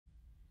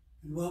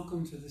and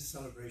welcome to this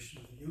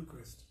celebration of the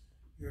Eucharist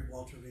here at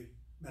Walter Reed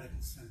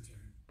Medical Center.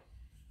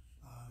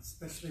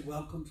 Especially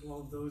welcome to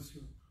all of those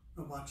who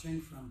are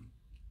watching from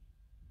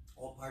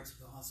all parts of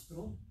the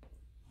hospital,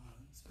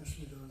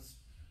 especially those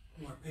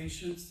who are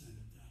patients. And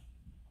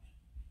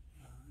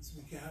as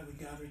we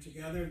gather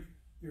together,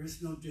 there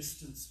is no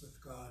distance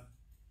with God,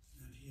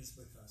 and He is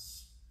with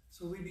us.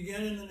 So we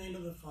begin in the name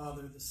of the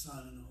Father, the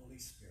Son, and the Holy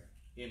Spirit.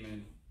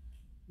 Amen.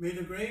 May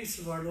the grace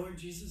of our Lord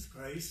Jesus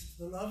Christ,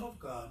 the love of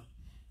God,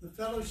 the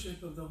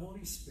fellowship of the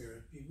Holy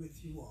Spirit be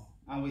with you all.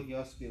 And with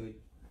your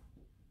spirit.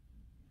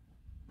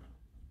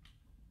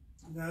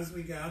 And as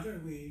we gather,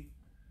 we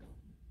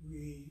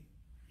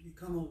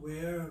become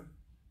aware of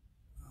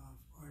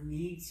our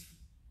needs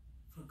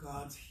for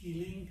God's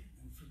healing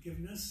and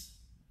forgiveness,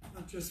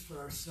 not just for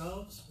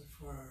ourselves, but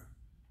for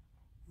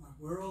our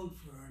world,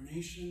 for our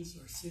nations,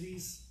 our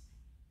cities,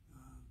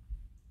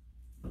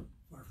 for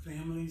our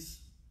families.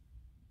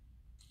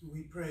 And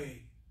we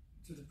pray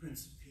to the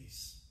Prince of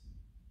Peace.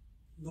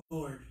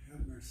 Lord,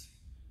 have mercy.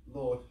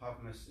 Lord,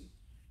 have mercy.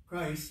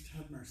 Christ,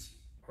 have mercy.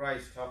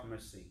 Christ, have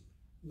mercy.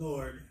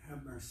 Lord,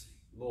 have mercy.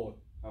 Lord,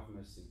 have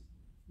mercy.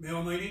 May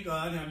Almighty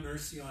God have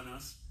mercy on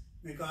us.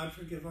 May God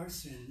forgive our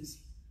sins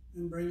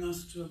and bring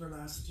us to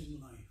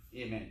everlasting life.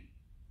 Amen.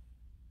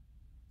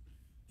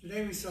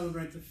 Today we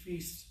celebrate the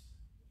feast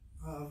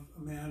of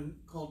a man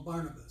called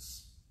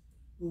Barnabas,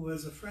 who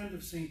was a friend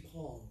of St.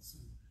 Paul's.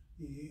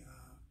 And he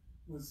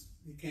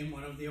became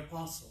one of the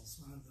apostles,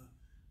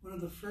 one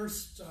of the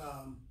first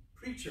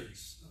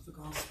preachers of the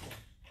gospel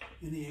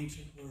in the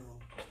ancient world,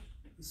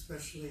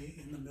 especially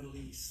in the Middle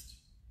East.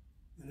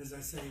 And as I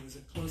say, he was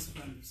a close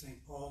friend of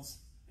St. Paul's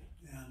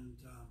and,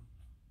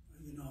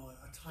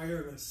 a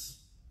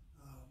tireless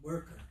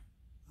worker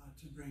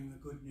to bring the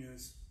good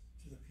news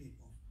to the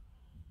people.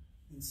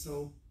 And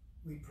so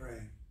we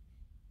pray.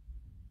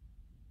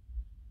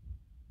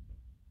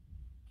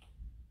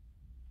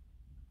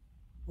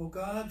 O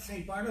God,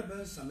 St.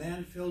 Barnabas, a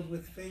man filled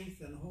with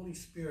faith and the Holy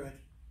Spirit,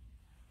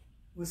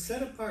 was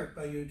set apart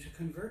by you to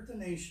convert the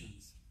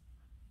nations.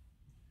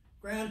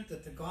 Grant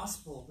that the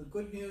gospel, the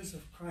good news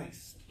of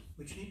Christ,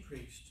 which he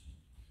preached,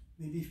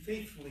 may be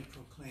faithfully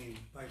proclaimed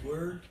by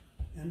word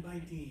and by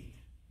deed.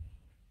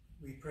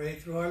 We pray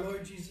through our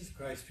Lord Jesus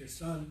Christ, your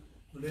Son,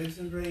 who lives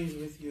and reigns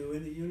with you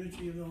in the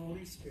unity of the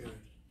Holy Spirit,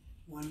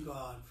 one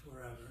God,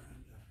 forever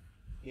and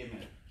ever.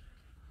 Amen.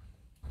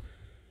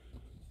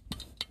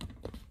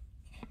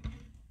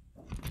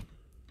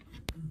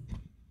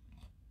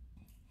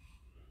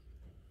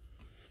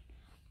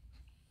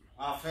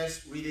 Our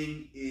first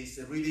reading is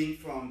a reading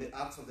from the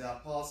Acts of the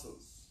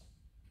Apostles.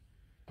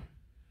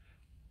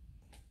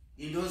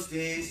 In those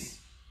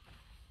days,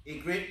 a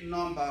great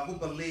number who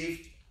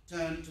believed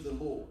turned to the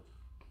Lord.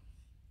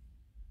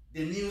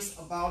 The news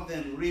about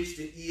them reached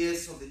the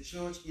ears of the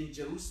church in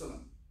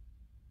Jerusalem,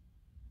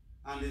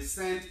 and they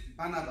sent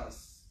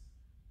Barnabas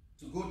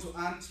to go to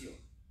Antioch.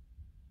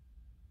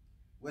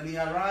 When he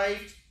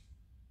arrived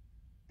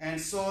and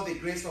saw the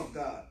grace of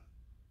God,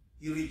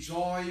 he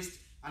rejoiced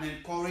and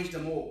encouraged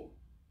them all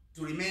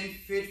to remain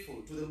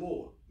faithful to the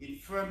Lord in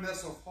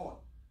firmness of heart.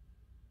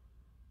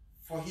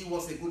 For he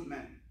was a good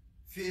man,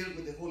 filled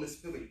with the Holy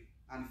Spirit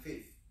and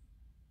faith.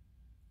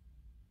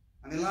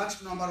 And a large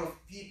number of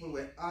people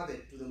were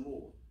added to the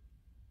Lord.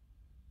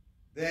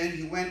 Then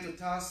he went to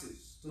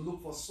Tarsus to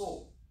look for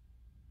Saul.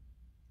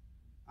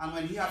 And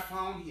when he had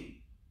found him,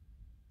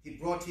 he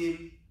brought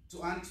him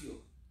to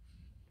Antioch.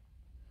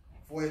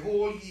 For a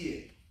whole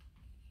year,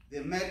 they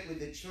met with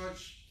the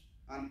church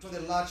and taught a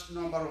large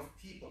number of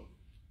people.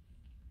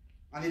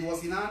 And it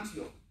was in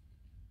Antioch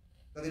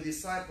that the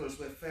disciples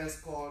were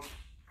first called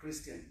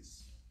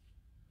Christians.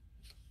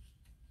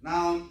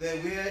 Now there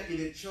were in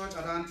the church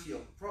at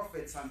Antioch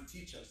prophets and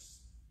teachers: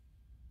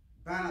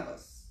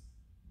 Barnabas,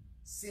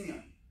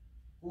 Simeon,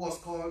 who was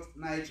called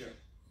Niger,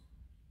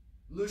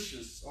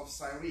 Lucius of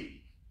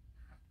Cyrene,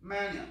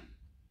 Manaen,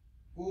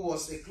 who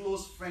was a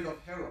close friend of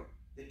Herod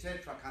the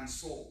Tetrarch, and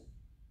Saul.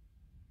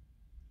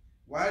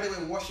 While they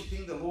were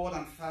worshiping the Lord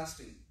and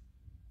fasting,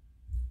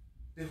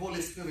 the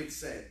Holy Spirit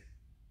said,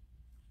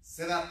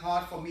 "Set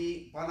apart for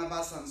me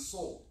Barnabas and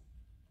Saul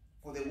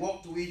for the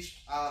work to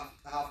which I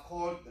have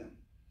called them."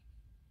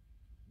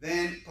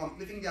 Then,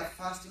 completing their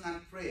fasting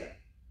and prayer,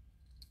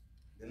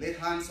 they laid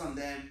hands on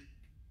them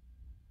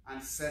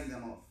and sent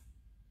them off.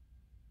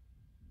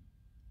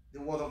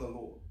 The word of the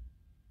Lord.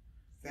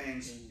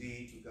 Thanks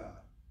be to God.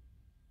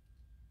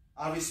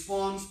 Our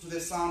response to the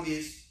psalm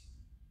is,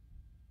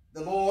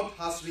 the Lord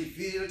has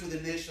revealed to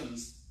the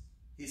nations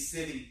his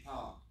saving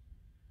power.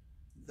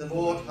 The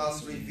Lord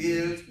has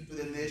revealed to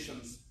the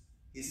nations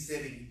his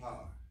saving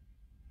power.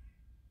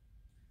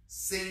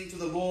 Sing to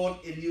the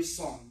Lord a new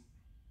song,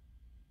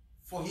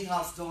 for he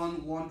has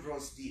done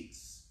wondrous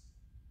deeds.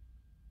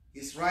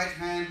 His right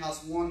hand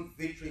has won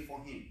victory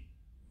for him,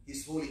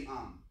 his holy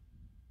arm.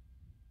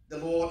 The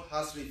Lord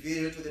has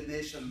revealed to the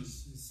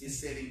nations his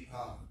saving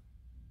power.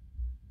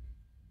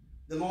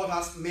 The Lord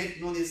has made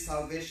known his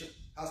salvation.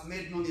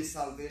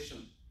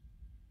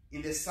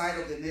 In the sight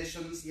of the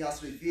nations, he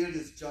has revealed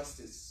his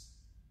justice.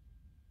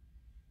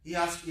 He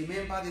has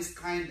remembered his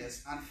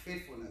kindness and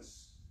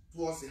faithfulness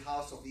towards the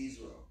house of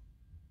Israel.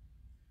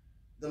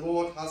 The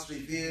Lord has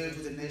revealed to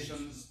the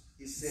nations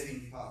his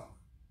saving power.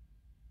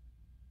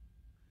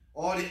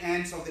 All the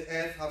ends of the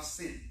earth have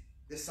seen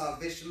the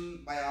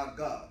salvation by our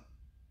God.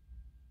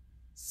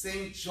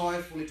 Sing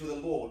joyfully to the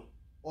Lord,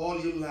 all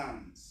you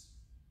lands.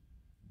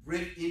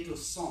 Break into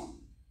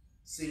song,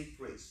 sing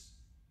praise.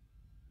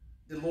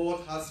 The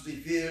Lord has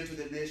revealed to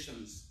the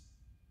nations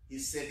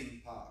his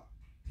saving power.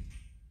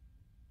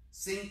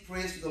 Sing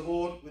praise to the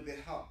Lord with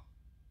the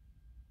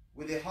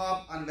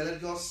harp and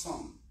melodious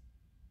song,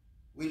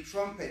 with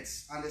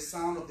trumpets and the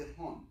sound of the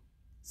horn.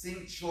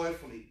 Sing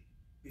joyfully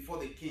before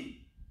the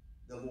King,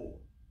 the Lord.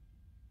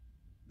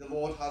 The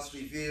Lord has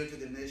revealed to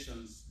the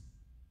nations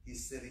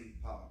his saving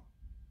power.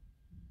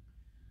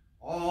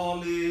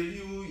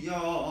 Alleluia,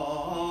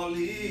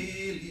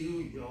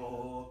 alleluia,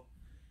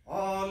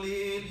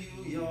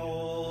 alleluia,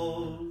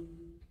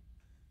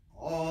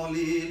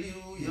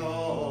 alleluia,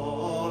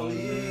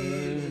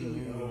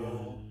 alleluia,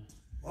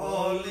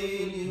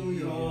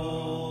 alleluia.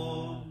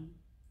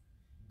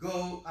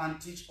 Go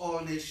and teach all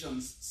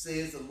nations,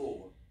 says the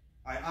Lord.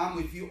 I am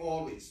with you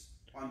always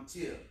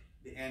until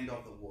the end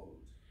of the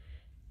world.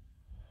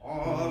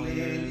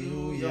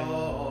 Alleluia,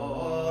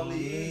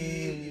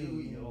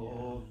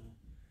 alleluia,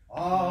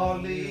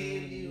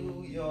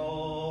 alleluia.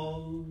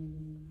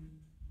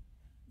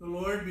 The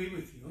Lord be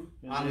with you.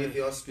 And with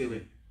your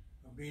spirit.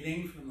 A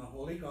reading from the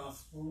Holy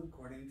Gospel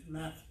according to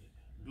Matthew.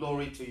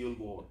 Glory to you,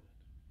 Lord.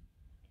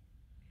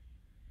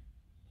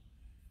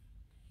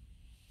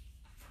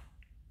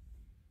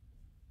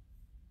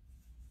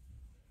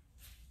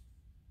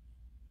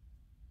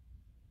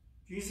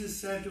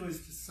 Jesus said to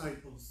his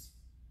disciples,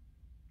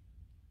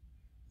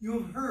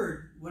 "You have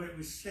heard what it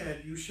was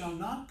said, you shall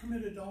not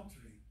commit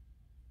adultery.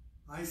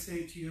 I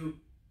say to you,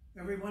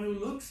 everyone who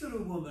looks at a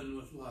woman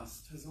with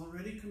lust has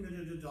already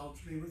committed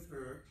adultery with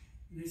her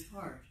in his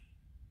heart.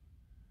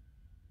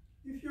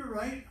 If your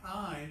right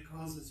eye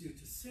causes you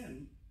to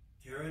sin,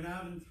 tear it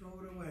out and throw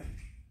it away.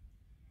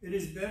 It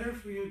is better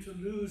for you to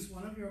lose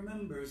one of your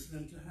members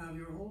than to have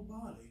your whole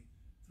body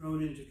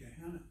thrown into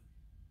Gehenna.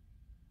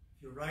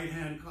 If your right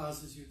hand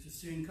causes you to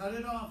sin, cut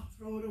it off,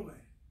 throw it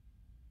away.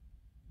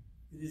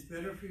 It is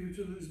better for you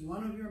to lose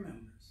one of your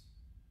members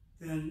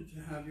than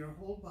to have your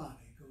whole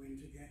body go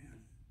into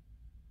Gehenna."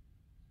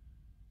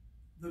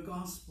 The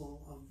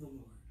Gospel of the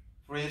Lord.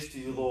 Praise to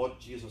you, Lord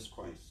Jesus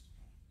Christ.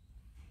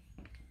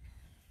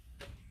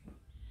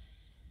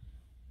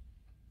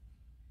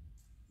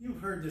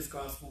 You've heard this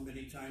gospel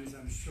many times,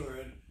 I'm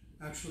sure.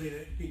 Actually,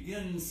 it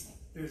begins,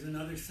 there's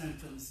another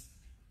sentence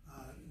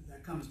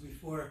that comes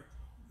before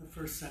the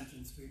first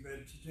sentence we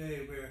read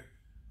today, where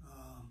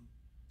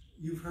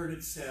you've heard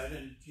it said,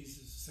 and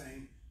Jesus is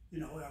saying,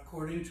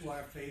 according to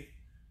our faith,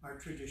 our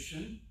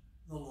tradition,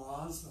 the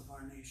laws of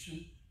our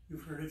nation,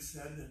 you've heard it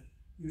said that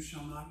you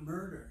shall not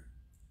murder.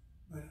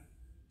 But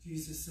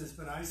Jesus says,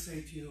 but I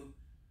say to you,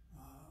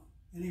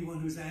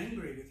 anyone who's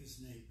angry with his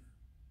neighbor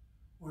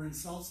or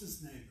insults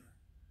his neighbor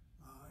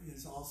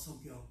is also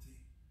guilty.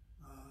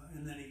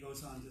 And then he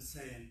goes on to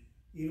say, and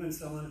even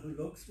someone who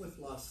looks with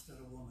lust at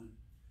a woman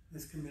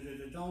has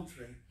committed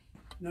adultery.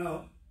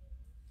 No,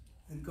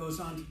 and goes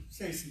on to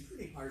say some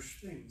pretty harsh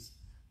things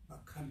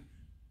about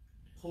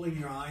pulling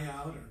your eye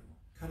out or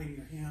cutting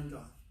your hand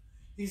off.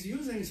 He's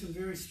using some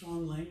very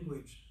strong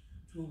language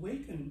to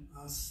awaken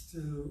us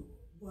to,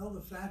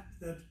 the fact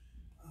that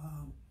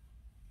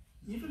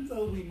even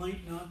though we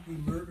might not be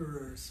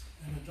murderers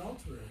and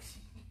adulterers,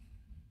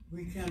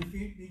 we can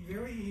be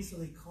very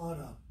easily caught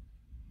up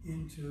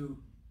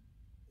into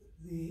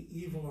the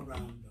evil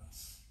around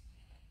us.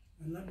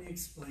 And let me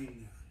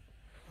explain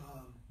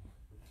that.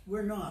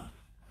 We're not,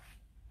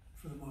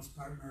 for the most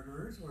part,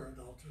 murderers or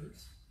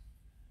adulterers.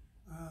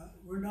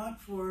 We're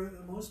not, for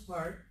the most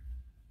part,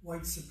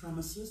 white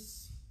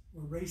supremacists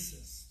or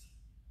racist.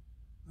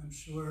 I'm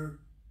sure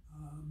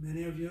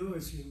many of you,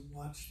 as you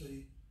watch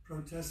the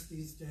protests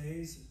these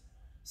days and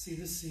see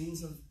the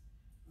scenes of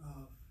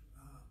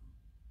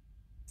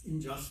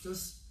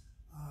injustice,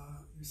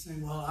 you're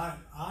saying, well,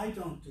 I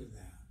don't do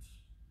that.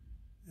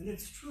 And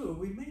it's true,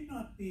 we may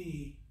not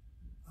be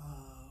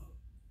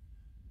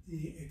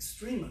the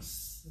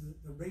extremists,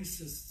 the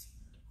racists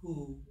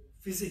who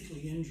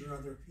physically injure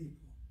other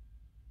people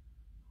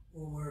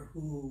or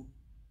who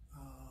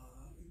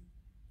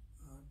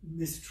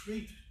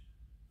mistreat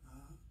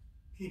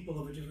people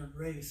of a different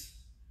race.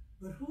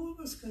 But who of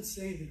us can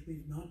say that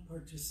we've not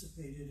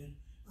participated in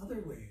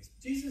other ways?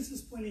 Jesus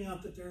is pointing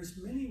out that there's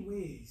many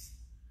ways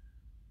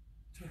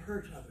to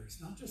hurt others,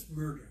 not just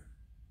murder.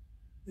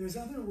 There's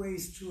other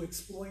ways to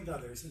exploit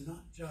others and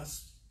not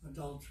just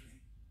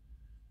adultery.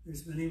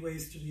 There's many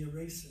ways to be a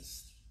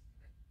racist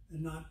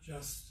and not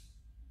just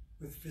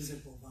with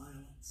physical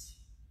violence.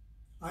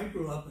 I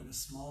grew up in a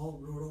small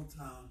rural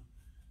town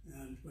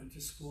and went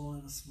to school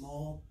in a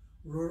small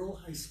rural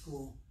high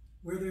school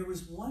where there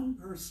was one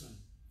person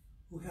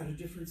who had a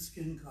different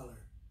skin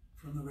color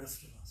from the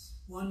rest of us.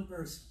 One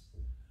person.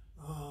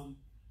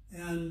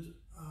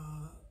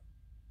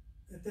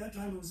 at that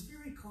time, it was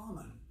very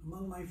common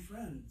among my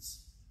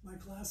friends, my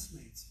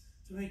classmates,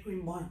 to make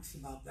remarks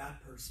about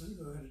that person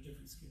who had a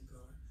different skin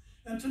color,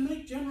 and to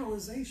make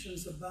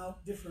generalizations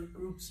about different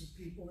groups of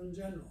people in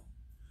general.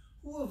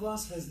 Who of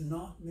us has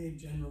not made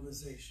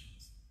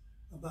generalizations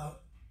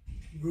about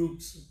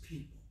groups of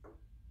people?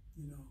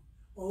 You know,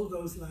 oh,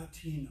 those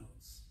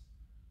Latinos,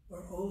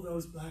 or oh,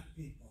 those black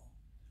people,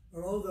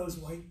 or oh, those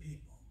white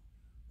people,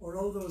 or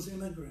oh, those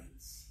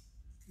immigrants.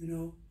 You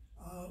know,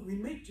 we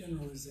make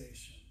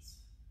generalizations.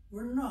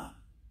 We're not,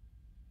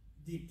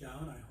 deep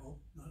down, I hope,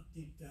 not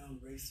deep down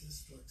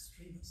racist or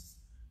extremists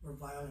or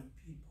violent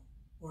people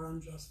or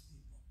unjust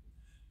people.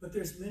 But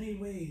there's many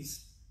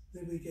ways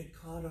that we get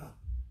caught up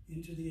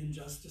into the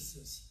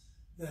injustices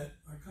that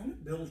are kind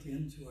of built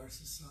into our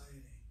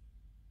society.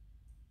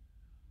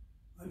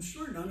 I'm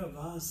sure none of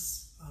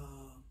us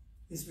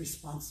is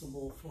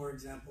responsible, for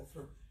example,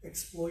 for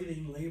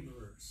exploiting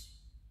laborers.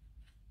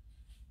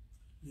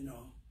 You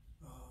know,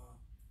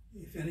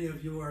 if any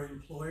of you are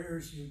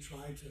employers, you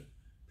try to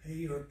pay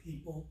your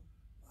people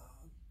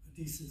a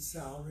decent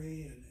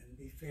salary and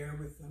be fair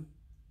with them.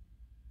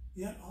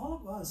 Yet all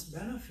of us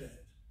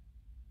benefit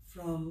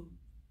from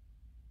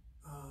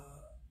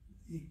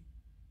the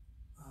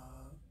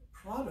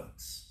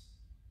products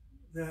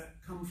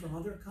that come from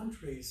other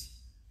countries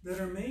that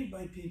are made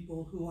by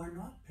people who are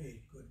not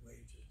paid good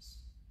wages.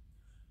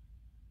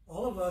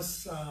 All of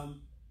us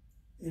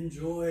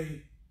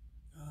enjoy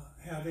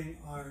having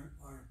our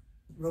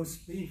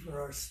roast beef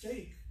or our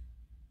steak,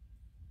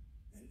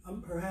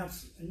 and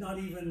perhaps not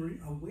even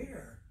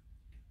aware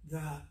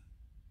that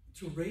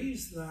to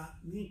raise that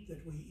meat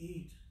that we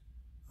eat,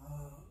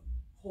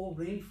 whole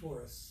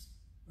rainforests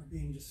are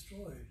being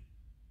destroyed,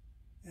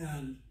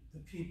 and the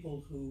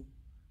people who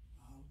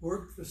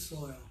work the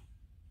soil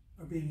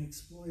are being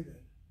exploited.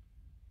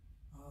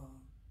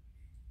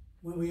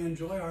 When we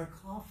enjoy our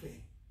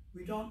coffee,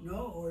 we don't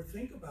know or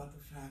think about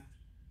the fact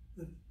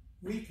that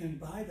we can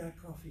buy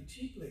that coffee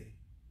cheaply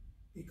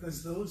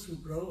because those who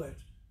grow it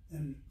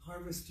and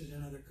harvest it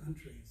in other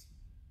countries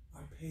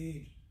are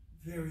paid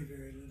very,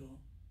 very little.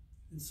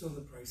 And so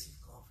the price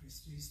of coffee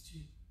stays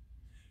cheap.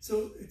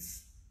 So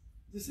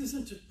this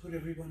isn't to put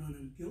everyone on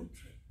a guilt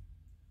trip,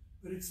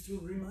 but it's to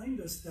remind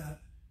us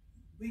that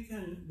we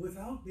can,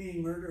 without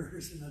being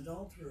murderers and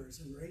adulterers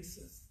and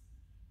racists,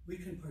 we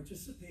can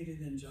participate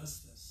in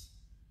injustice,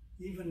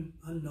 even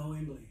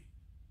unknowingly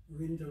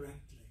or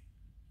indirectly.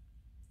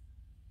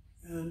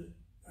 And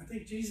I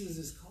think Jesus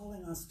is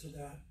calling us to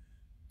that,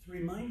 to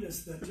remind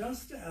us that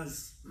just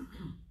as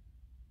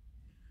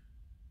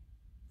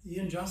the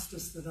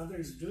injustice that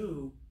others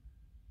do,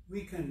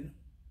 we can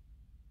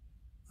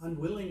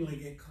unwillingly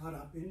get caught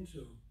up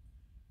into,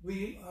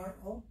 we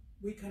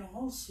can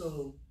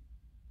also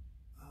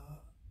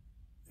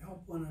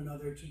help one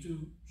another to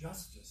do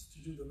justice,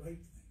 to do the right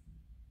thing.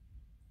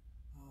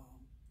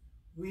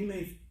 We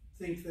may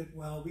think that,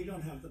 well, we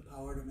don't have the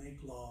power to make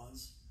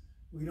laws,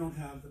 we don't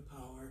have the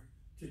power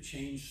to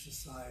change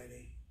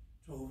society,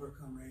 to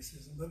overcome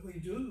racism, but we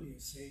do, you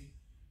see.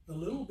 The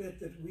little bit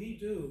that we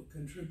do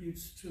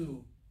contributes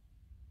to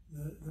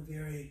the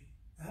very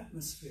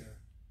atmosphere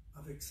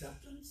of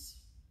acceptance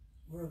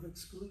or of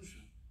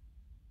exclusion,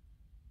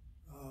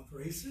 of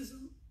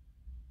racism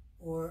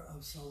or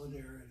of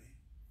solidarity.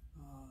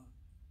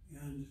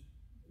 And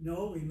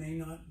no, we may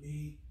not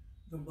be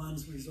the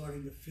ones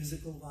resorting to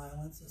physical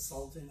violence,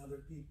 assaulting other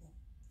people,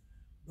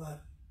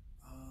 but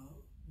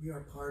we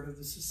are part of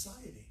the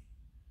society.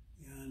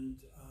 And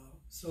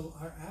so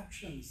our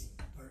actions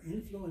are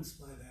influenced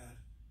by that,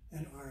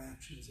 and our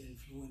actions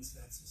influence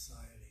that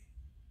society.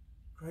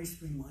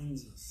 Christ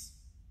reminds us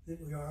that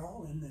we are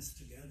all in this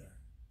together,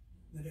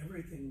 that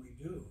everything we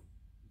do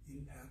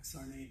impacts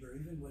our neighbor,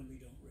 even when we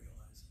don't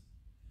realize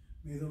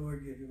it. May the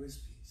Lord give you his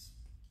peace.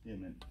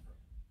 Amen.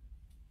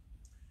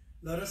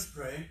 Let us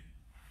pray.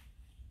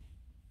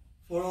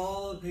 For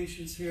all the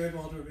patients here at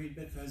Walter Reed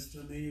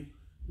Bethesda, may you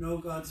know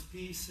God's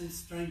peace and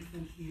strength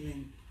and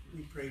healing,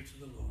 we pray to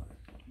the Lord.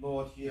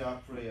 Lord, hear our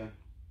prayer.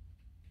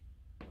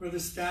 For the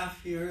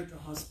staff here at the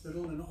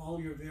hospital and all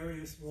your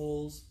various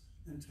roles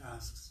and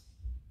tasks,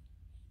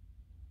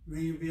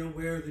 may you be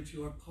aware that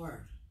you are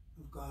part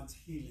of God's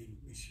healing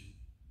mission,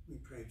 we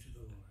pray to the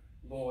Lord.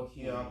 Lord,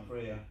 hear our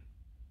prayer.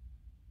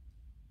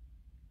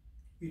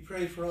 We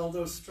pray for all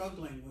those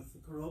struggling with the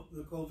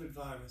COVID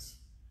virus,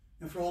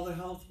 and for all the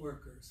health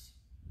workers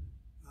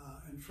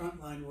and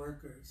frontline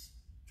workers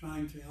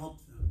trying to help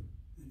them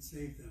and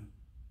save them.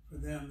 For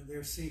them,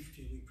 their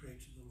safety, we pray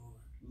to the Lord.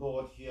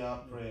 Lord, hear our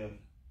prayer.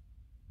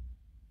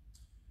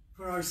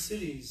 For our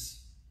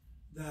cities,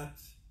 that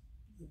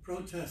the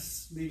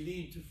protests may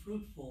lead to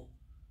fruitful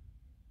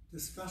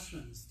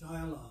discussions,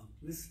 dialogue,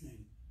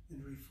 listening,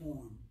 and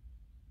reform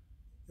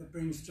that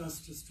brings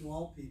justice to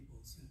all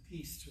peoples and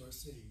peace to our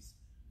cities,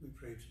 we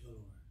pray to the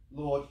Lord.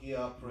 Lord, hear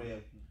our prayer.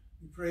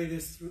 We pray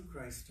this through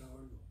Christ our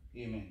Lord.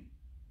 Amen.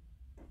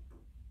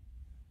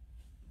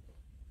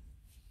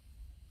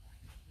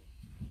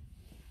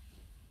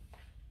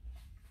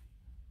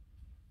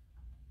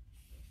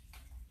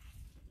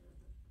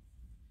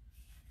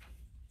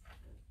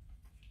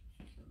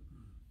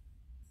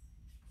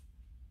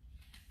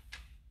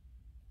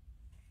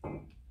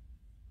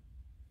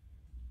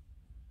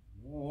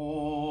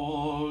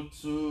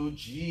 to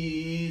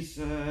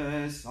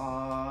Jesus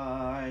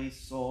I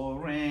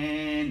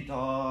surrender,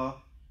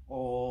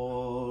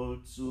 all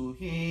to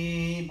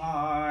him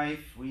I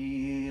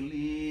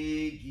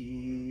freely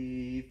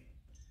give.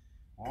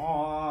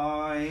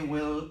 I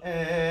will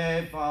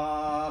ever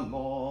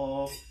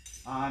love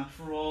and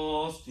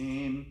trust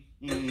him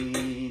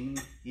in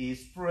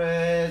his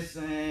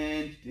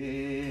present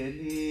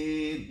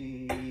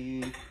daily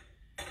life.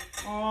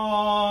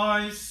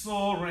 I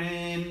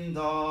surrender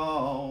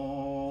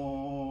all.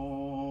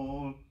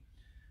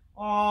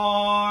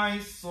 I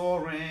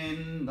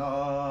surrender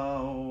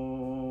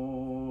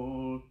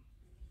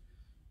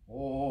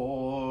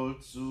all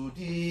to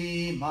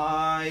thee,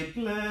 my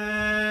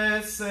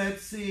blessed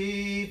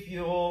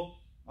Savior.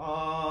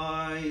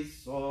 I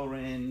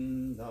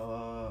surrender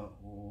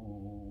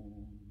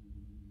all.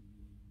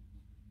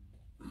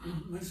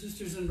 My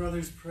sisters and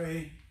brothers,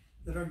 pray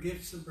that our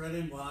gifts of bread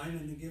and wine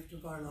and the gift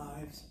of our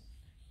lives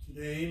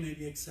today may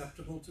be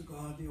acceptable to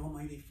God, the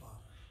Almighty Father.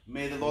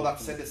 May the Lord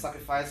accept the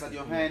sacrifice at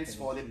your hands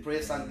for the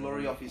praise and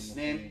glory of his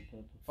name,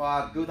 for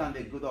our good and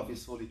the good of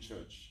his holy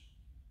church.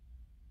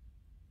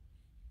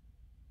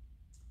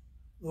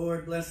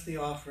 Lord, bless the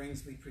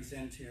offerings we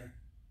present here,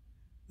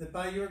 that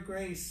by your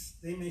grace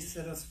they may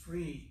set us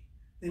free.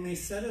 They may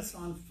set us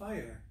on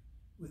fire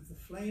with the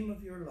flame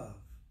of your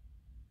love,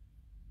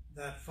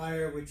 that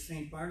fire which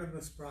St.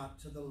 Barnabas brought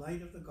to the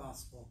light of the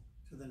gospel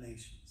to the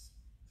nations,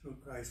 through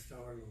Christ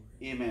our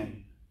Lord.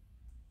 Amen.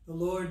 The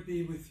Lord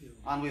be with you.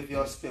 And with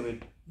your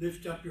spirit.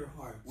 Lift up your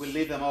hearts. We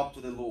lift them up to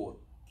the Lord.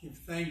 Give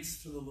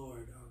thanks to the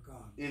Lord our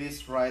God. It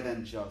is right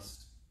and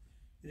just.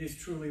 It is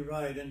truly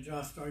right and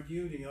just, our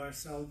duty, our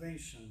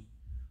salvation,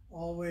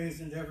 always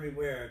and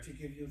everywhere to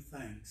give you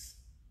thanks,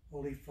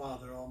 Holy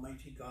Father,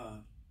 Almighty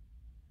God.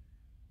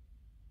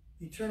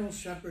 Eternal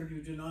Shepherd,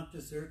 you do not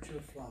desert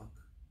your flock,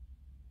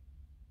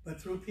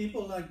 but through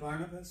people like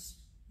Barnabas,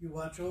 you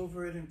watch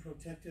over it and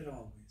protect it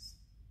always,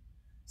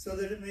 so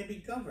that it may be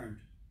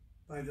governed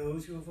by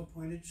those who have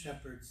appointed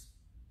shepherds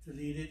to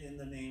lead it in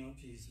the name of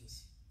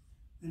Jesus.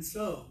 And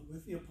so,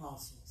 with the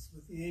apostles,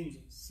 with the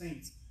angels,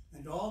 saints,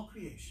 and all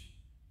creation,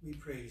 we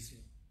praise you.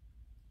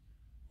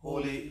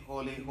 Holy,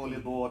 holy, holy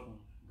Lord,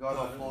 God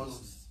of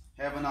hosts,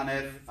 heaven and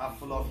earth are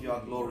full of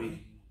your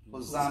glory.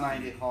 Hosanna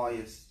in the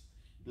highest.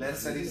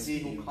 Blessed is he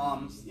who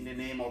comes in the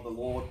name of the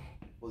Lord.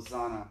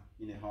 Hosanna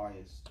in the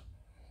highest.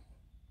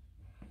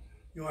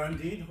 You are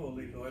indeed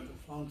holy, Lord, the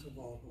fount of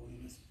all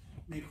holiness.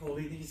 Make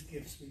holy these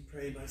gifts, we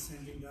pray, by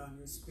sending down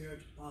your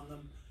Spirit upon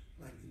them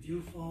like the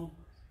dewfall,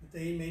 that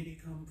they may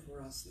become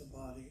for us the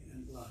body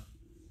and blood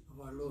of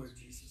our Lord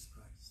Jesus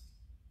Christ.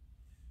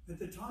 At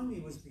the time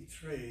he was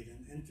betrayed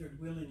and entered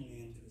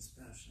willingly into his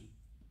passion,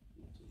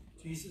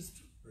 Jesus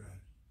took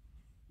bread,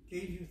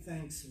 gave you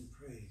thanks and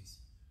praise,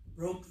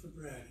 broke the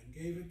bread and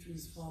gave it to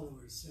his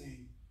followers,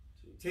 saying,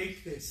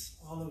 "Take this,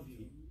 all of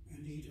you,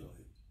 and eat of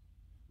it.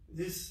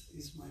 This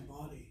is my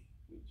body,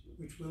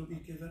 which will be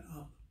given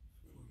up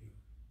for you."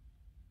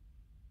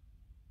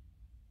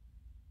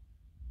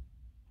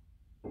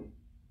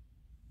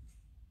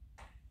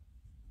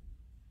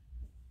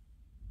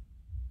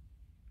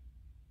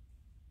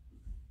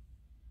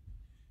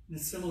 In a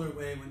similar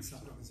way, when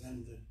supper was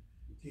ended,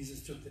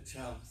 Jesus took the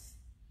chalice,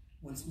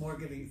 once more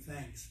giving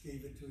thanks,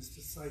 gave it to his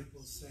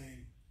disciples,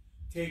 saying,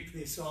 "Take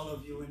this, all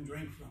of you, and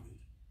drink from it.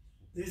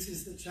 This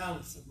is the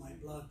chalice of my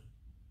blood,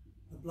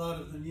 the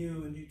blood of the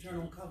new and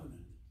eternal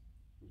covenant.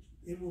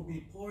 It will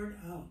be poured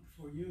out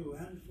for you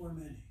and for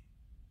many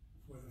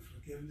for the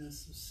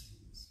forgiveness of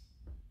sins.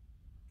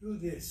 Do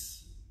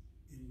this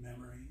in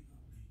memory of me."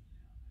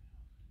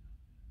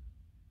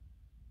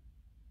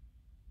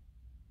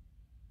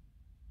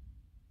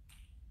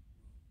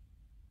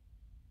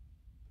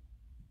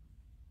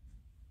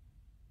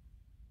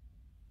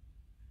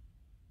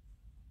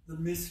 The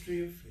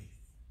mystery of faith.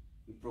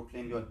 We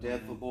proclaim your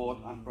death, O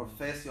Lord, and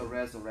profess your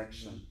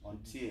resurrection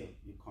until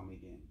you come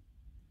again.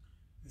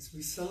 As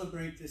we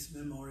celebrate this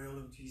memorial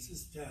of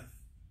Jesus' death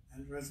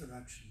and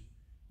resurrection,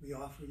 we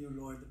offer you,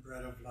 Lord, the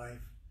bread of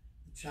life,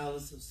 the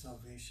chalice of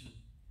salvation,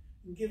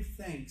 and give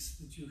thanks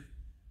that you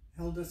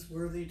held us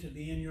worthy to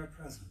be in your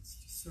presence,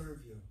 to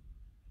serve you,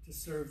 to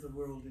serve the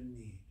world in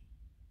need.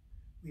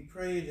 We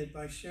pray that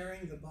by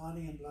sharing the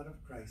body and blood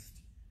of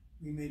Christ,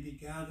 we may be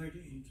gathered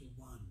into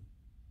one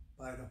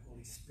by the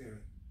Holy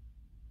Spirit.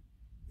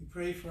 We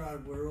pray for our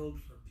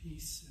world, for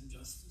peace and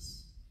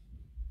justice.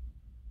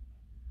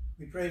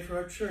 We pray for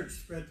our church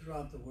spread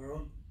throughout the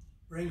world.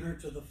 Bring her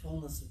to the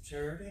fullness of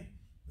charity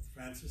with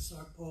Francis,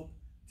 our Pope,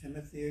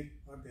 Timothy,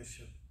 our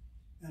Bishop,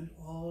 and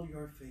all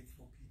your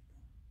faithful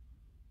people.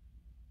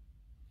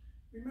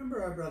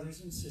 Remember our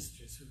brothers and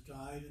sisters who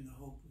died in the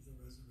hope of the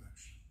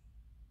resurrection,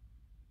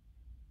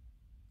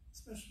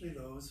 especially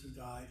those who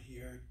died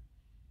here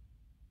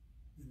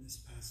in this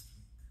past week.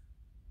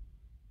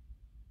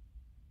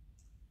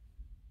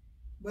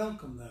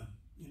 Welcome them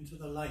into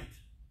the light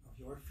of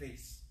your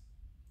face.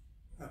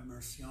 Have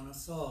mercy on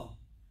us all,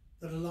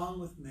 that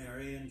along with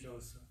Mary and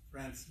Joseph,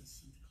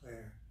 Francis and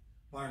Claire,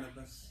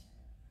 Barnabas,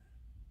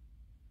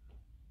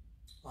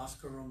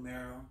 Oscar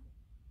Romero,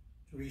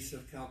 Teresa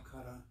of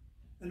Calcutta,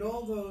 and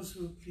all those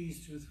who have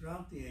pleased you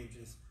throughout the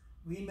ages,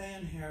 we may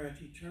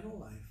inherit eternal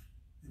life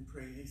and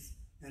praise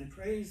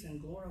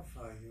and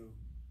glorify you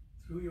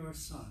through your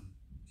Son,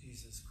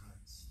 Jesus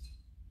Christ.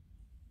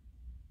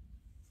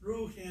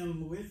 Through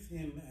him, with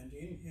him, and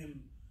in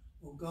him,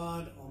 O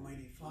God,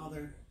 Almighty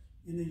Father,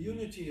 in the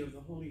unity of the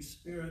Holy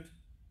Spirit,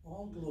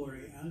 all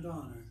glory and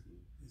honor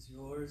is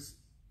yours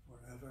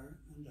forever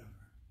and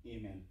ever.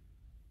 Amen.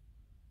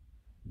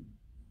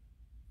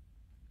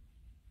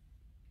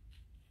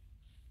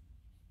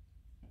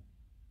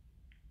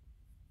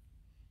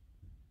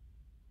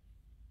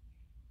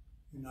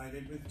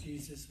 United with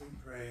Jesus, we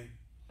pray.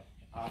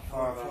 Our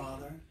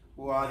Father,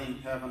 who art in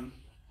heaven,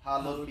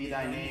 hallowed be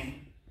thy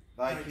name.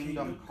 Thy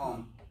kingdom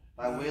come,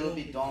 thy will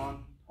be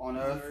done on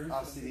earth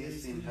as it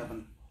is in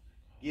heaven.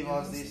 Give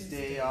us this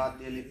day our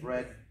daily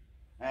bread,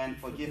 and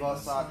forgive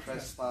us our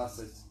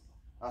trespasses,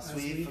 as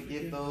we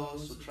forgive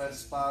those who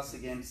trespass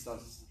against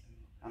us.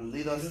 And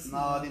lead us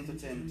not into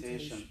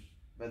temptation,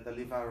 but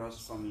deliver us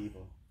from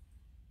evil.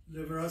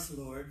 Deliver us,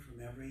 Lord,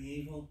 from every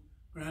evil.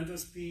 Grant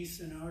us peace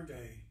in our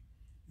day.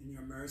 In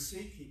your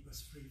mercy, keep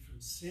us free from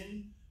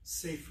sin,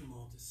 safe from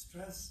all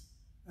distress,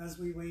 as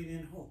we wait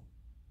in hope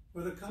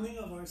for the coming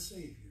of our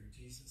Savior,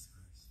 Jesus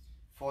Christ.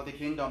 For the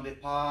kingdom, the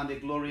power, and the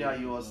glory are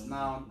yours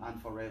now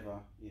and forever.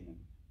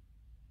 Amen.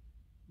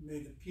 May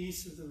the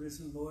peace of the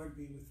risen Lord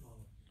be with all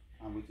of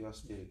you. And with your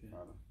spirit,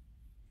 Father.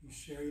 You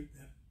share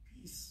that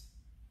peace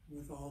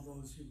with all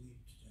those you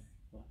meet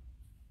today.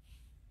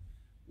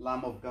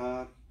 Lamb of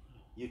God,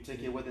 you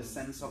take away the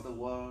sins of the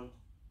world.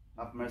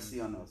 Have mercy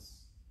on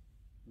us.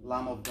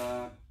 Lamb of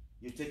God,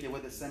 you take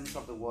away the sins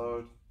of the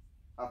world.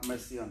 Have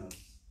mercy on us.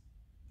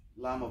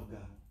 Lamb of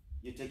God,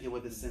 you take away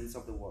the sins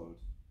of the world.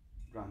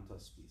 Grant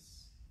us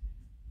peace.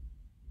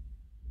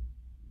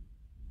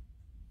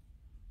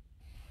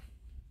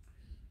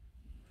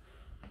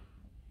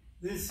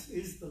 This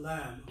is the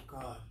Lamb of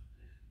God,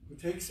 who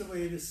takes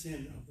away the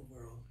sin of the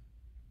world.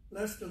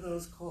 Blessed are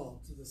those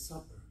called to the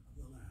supper of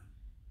the Lamb.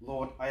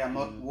 Lord, I am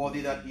not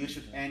worthy that you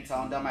should enter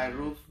under my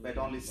roof, but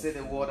only say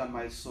the word and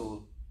my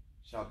soul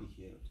shall be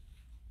healed.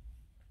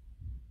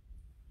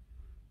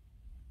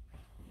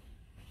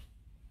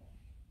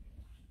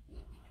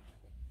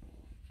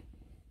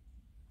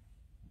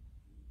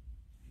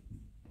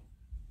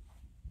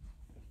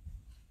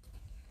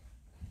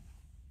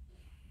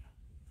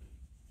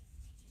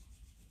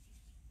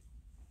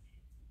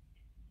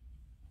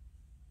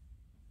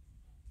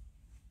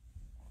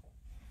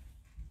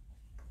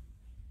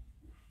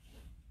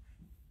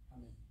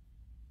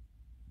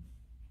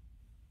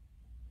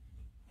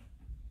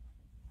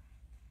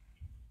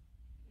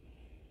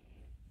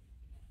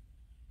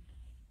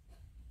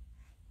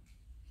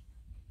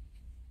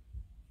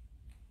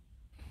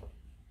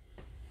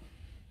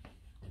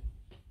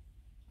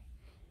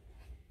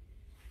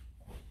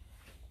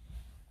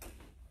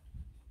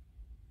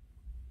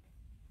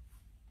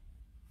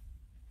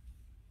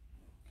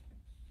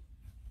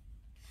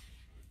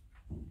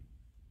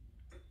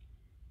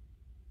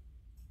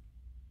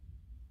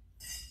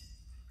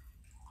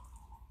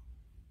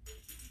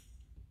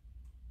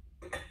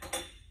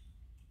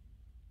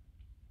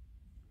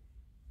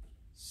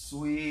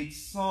 Sweet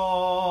sacrament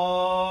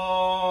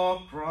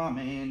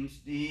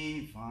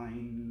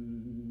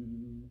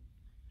divine,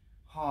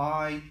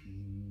 hide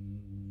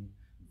in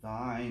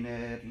thine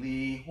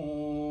earthly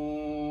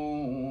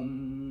home,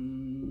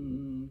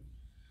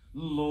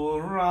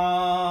 lure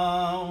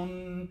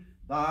round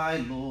thy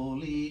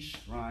lowly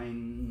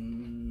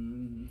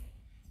shrine.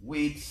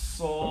 With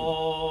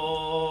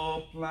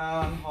suppliant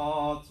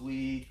hearts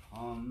we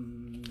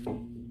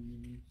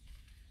come,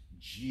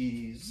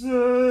 Jesus,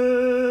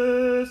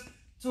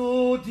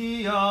 to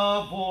thee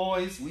our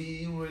voice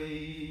we raise,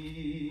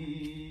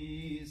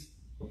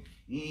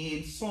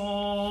 in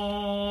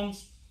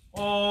songs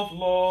of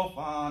love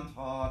and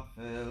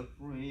heartfelt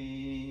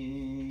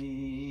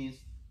praise.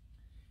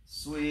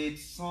 Sweet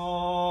sacrament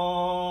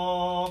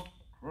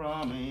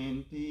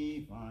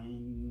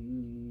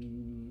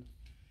divine,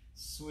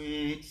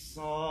 sweet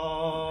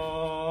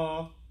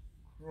sacrament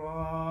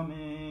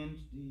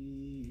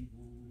divine.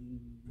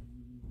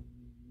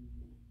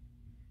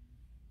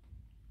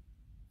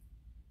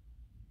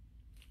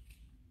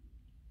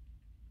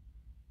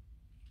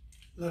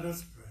 Let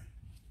us pray.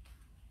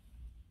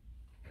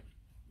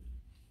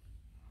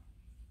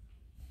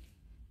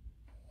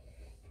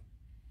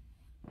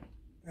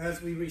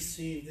 As we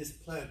receive this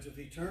pledge of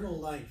eternal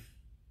life,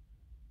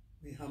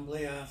 we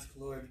humbly ask,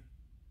 Lord,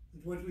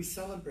 that what we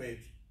celebrate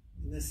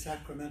in this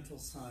sacramental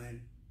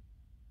sign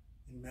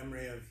in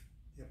memory of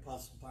the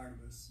Apostle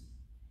Barnabas,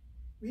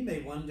 we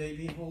may one day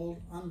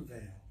behold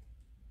unveiled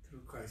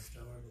through Christ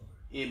our Lord.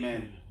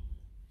 Amen.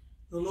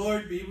 The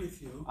Lord be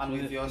with you. And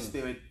with your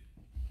spirit.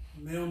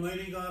 May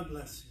Almighty God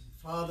bless you,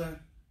 Father,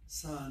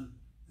 Son,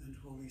 and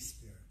Holy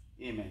Spirit.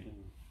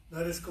 Amen.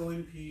 Let us go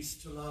in peace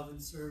to love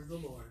and serve the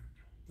Lord,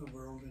 the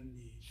world in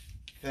need.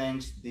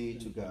 Thanks be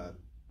to God.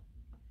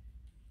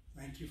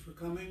 Thank you for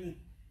coming.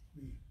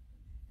 We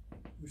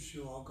wish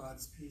you all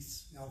God's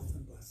peace, health,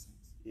 and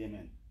blessings.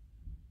 Amen.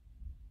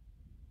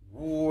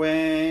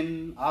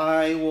 When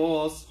I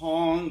was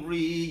hungry,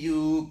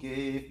 you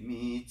gave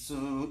me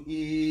to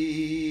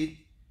eat.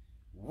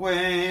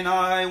 When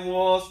I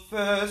was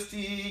thirsty,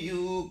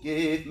 you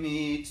gave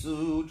me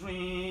to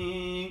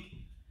drink.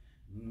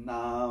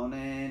 Now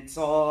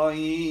enter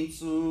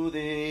into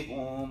the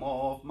home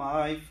of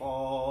my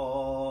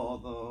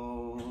Father.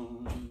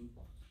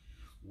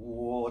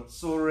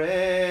 Whatsoever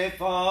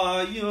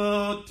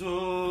you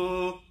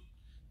do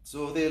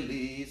to the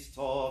least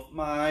of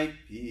my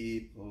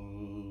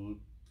people,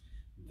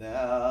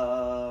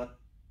 that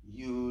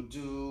you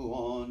do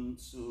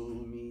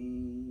unto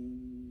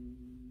me.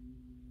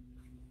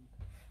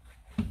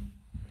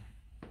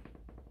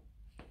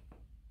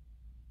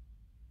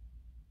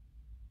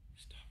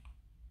 Stop.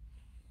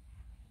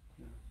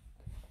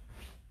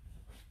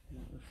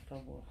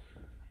 Stop.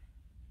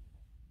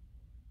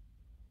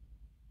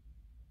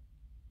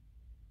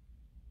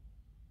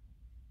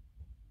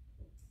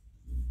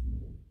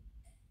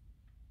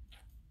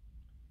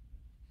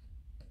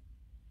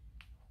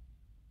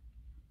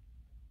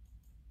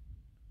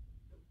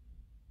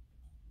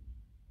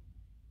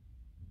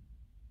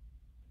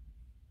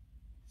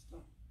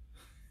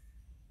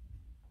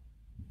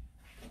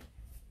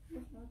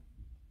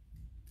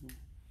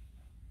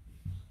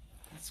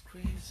 That's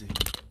crazy.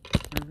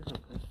 It's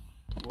okay.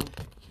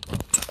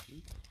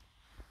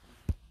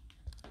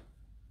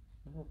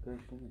 It's okay,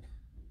 finish.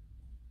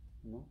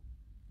 No?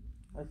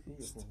 I see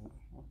you.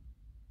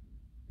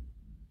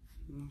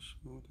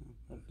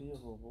 I see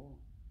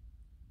you.